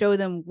kids and show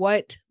them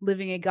what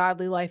living a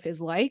godly life is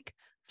like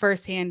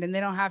firsthand. And I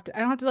don't have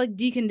to like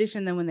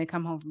decondition them when they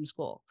come home from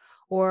school,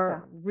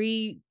 or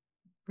re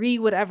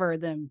whatever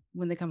them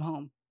when they come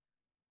home.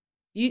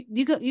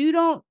 You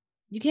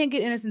can't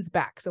get innocence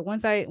back. So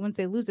once they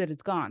lose it,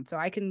 it's gone. So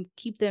I can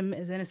keep them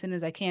as innocent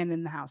as I can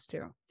in the house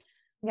too.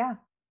 Yeah.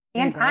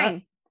 And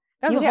time.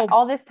 That was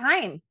all this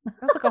time.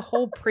 That's like a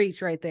whole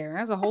preach right there.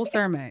 That's a whole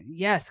sermon.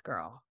 Yes,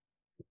 girl.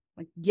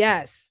 Like,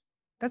 yes.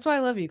 That's why I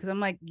love you. Cause I'm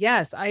like,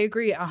 yes, I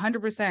agree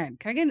 100%.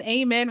 Can I get an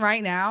amen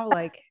right now?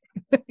 Like,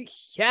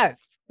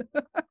 yes.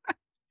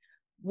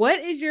 What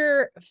is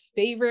your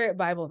favorite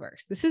Bible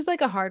verse? This is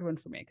like a hard one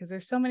for me because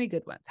there's so many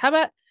good ones. How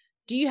about,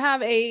 do you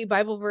have a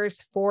Bible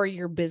verse for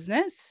your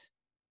business?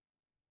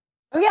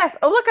 Oh, yes.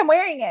 Oh, look, I'm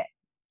wearing it.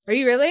 Are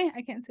you really?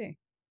 I can't see.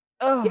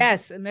 Oh,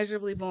 yes.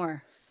 Immeasurably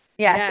more.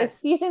 Yes.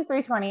 Ephesians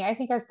 3:20. I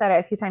think I've said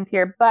it a few times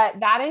here, but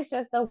that is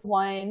just the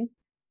one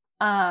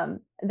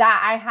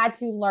that I had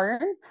to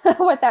learn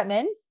what that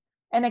meant.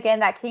 And again,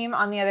 that came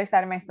on the other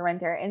side of my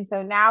surrender. And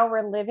so now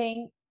we're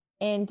living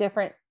in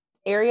different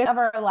areas of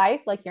our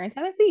life, like here in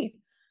Tennessee,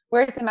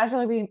 where it's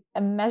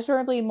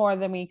immeasurably more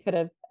than we could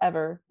have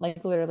ever,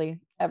 like literally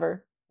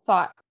ever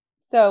thought.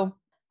 So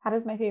how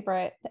does my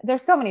favorite,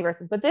 there's so many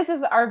verses, but this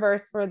is our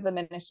verse for the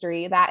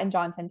ministry, that in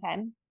John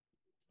 10:10.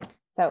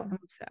 So I'm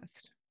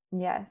obsessed.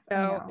 Yes.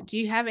 So do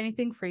you have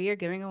anything free you're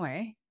giving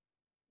away?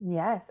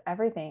 Yes,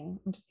 everything.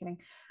 I'm just kidding.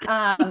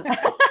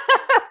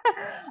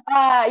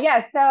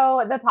 Yeah,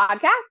 so the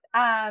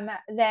podcast.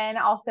 Then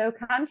also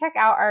come check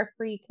out our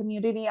free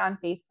community on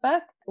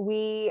Facebook.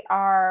 We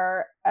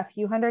are a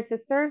few hundred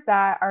sisters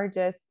that are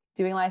just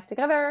doing life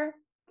together,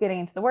 getting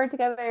into the word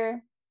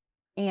together,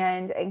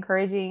 and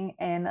encouraging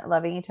and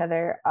loving each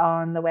other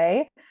on the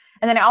way.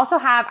 And then I also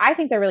have, I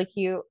think they're really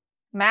cute.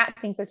 Matt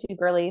thinks they're too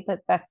girly,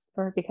 but that's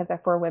because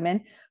they're for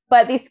women.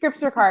 But these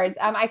scripture cards,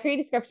 I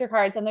created scripture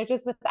cards, and they're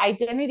just with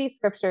identity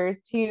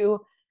scriptures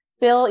to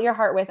fill your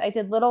heart with. I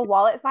did little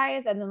wallet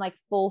size and then like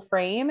full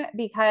frame,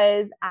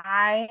 because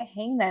I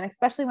hang them,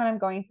 especially when I'm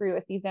going through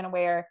a season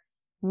where,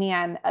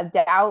 man, of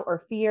doubt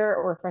or fear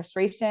or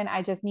frustration.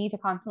 I just need to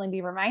constantly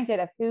be reminded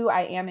of who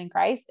I am in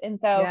Christ. And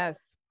so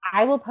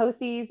I will post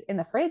these in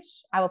the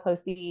fridge. I will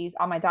post these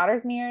on my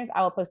daughter's mirrors.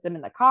 I will post them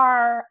in the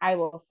car. I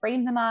will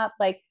frame them up.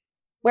 Like,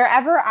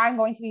 wherever I'm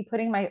going to be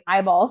putting my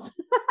eyeballs,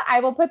 I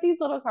will put these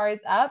little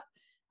cards up,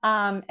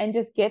 and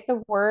just get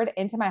the word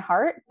into my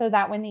heart, so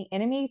that when the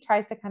enemy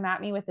tries to come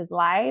at me with his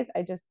lies,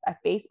 I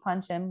face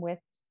punch him with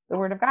the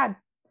word of God.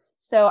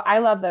 So I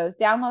love those.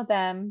 Download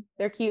them.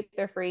 They're cute.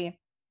 They're free.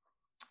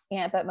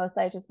 But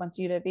mostly I just want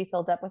you to be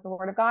filled up with the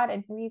word of God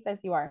and who He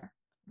says you are.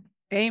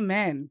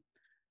 Amen.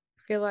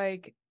 I feel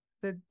like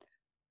the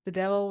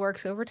devil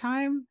works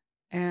overtime,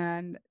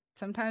 and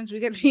sometimes we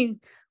get to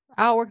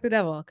outwork the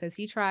devil because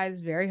he tries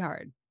very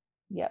hard.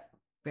 Yep.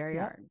 Very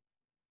hard.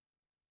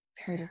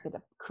 We just get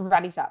a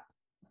karate chop.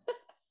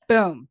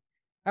 Boom.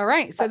 All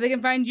right. So they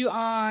can find you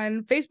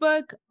on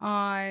Facebook,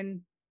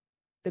 on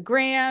the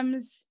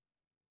Grams,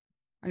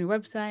 on your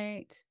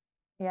website.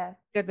 Yes.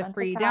 Get the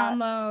free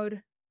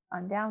download.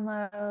 On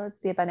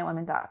downloads,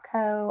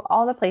 theabundantwoman.co,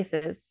 all the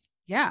places.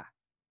 Yeah.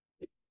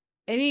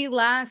 Any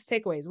last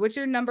takeaways? What's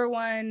your number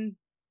 1-2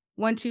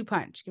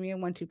 punch? Give me a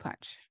 1-2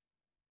 punch.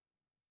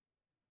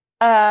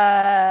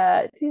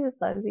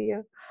 Jesus loves you.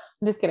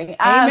 I'm just kidding.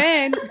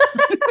 Amen.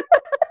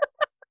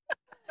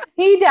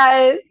 He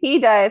does.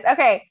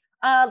 Okay.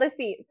 Let's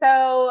see.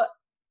 So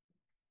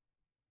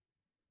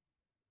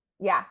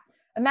yeah,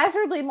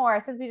 immeasurably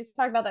more, since we just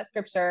talked about that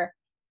scripture.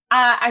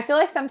 I feel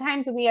like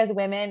sometimes we as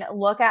women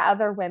look at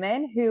other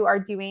women who are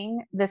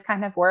doing this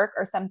kind of work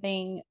or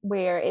something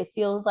where it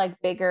feels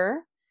like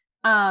bigger.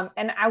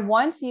 And I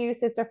want you,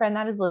 sister friend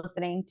that is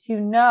listening, to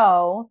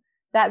know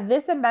that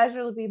this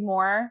immeasurably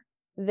more,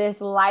 this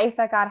life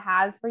that God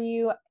has for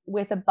you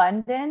with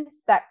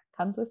abundance that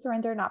comes with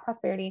surrender, not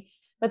prosperity,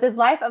 but this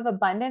life of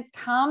abundance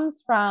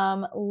comes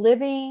from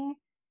living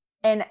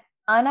an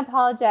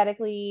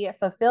unapologetically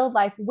fulfilled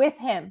life with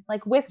him,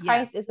 like with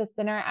Christ is the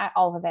center at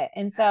all of it.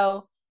 And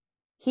so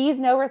he's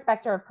no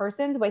respecter of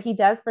persons. What he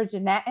does for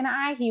Jeanette and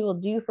I, he will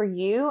do for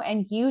you.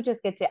 And you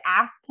just get to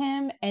ask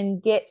him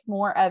and get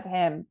more of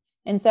him.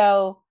 And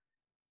so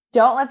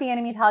don't let the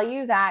enemy tell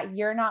you that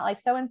you're not like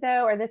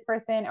so-and-so or this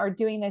person or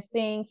doing this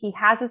thing. He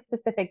has a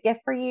specific gift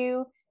for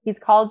you. He's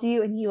called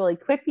you and he will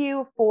equip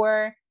you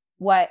for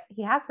what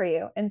he has for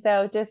you. And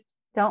so just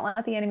don't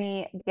let the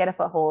enemy get a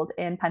foothold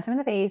and punch him in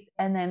the face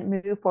and then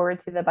move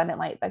forward to the abundant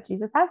light that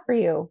Jesus has for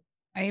you.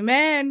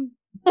 Amen.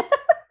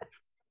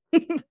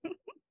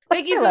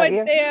 Thank you so much,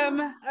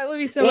 Sam. I love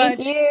you so much.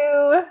 Thank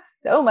you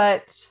so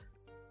much.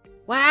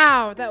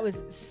 Wow, that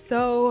was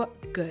so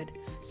good.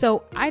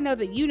 So I know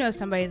that you know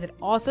somebody that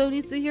also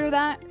needs to hear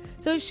that.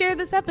 So share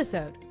this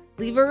episode,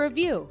 leave a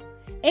review.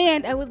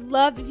 And I would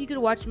love if you could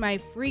watch my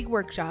free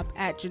workshop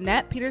at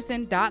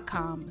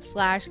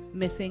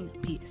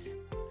JeanettePeterson.com/missingpiece.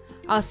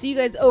 I'll see you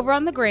guys over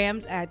on the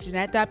Grams at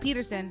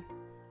Jeanette.Peterson.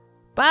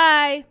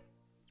 Bye.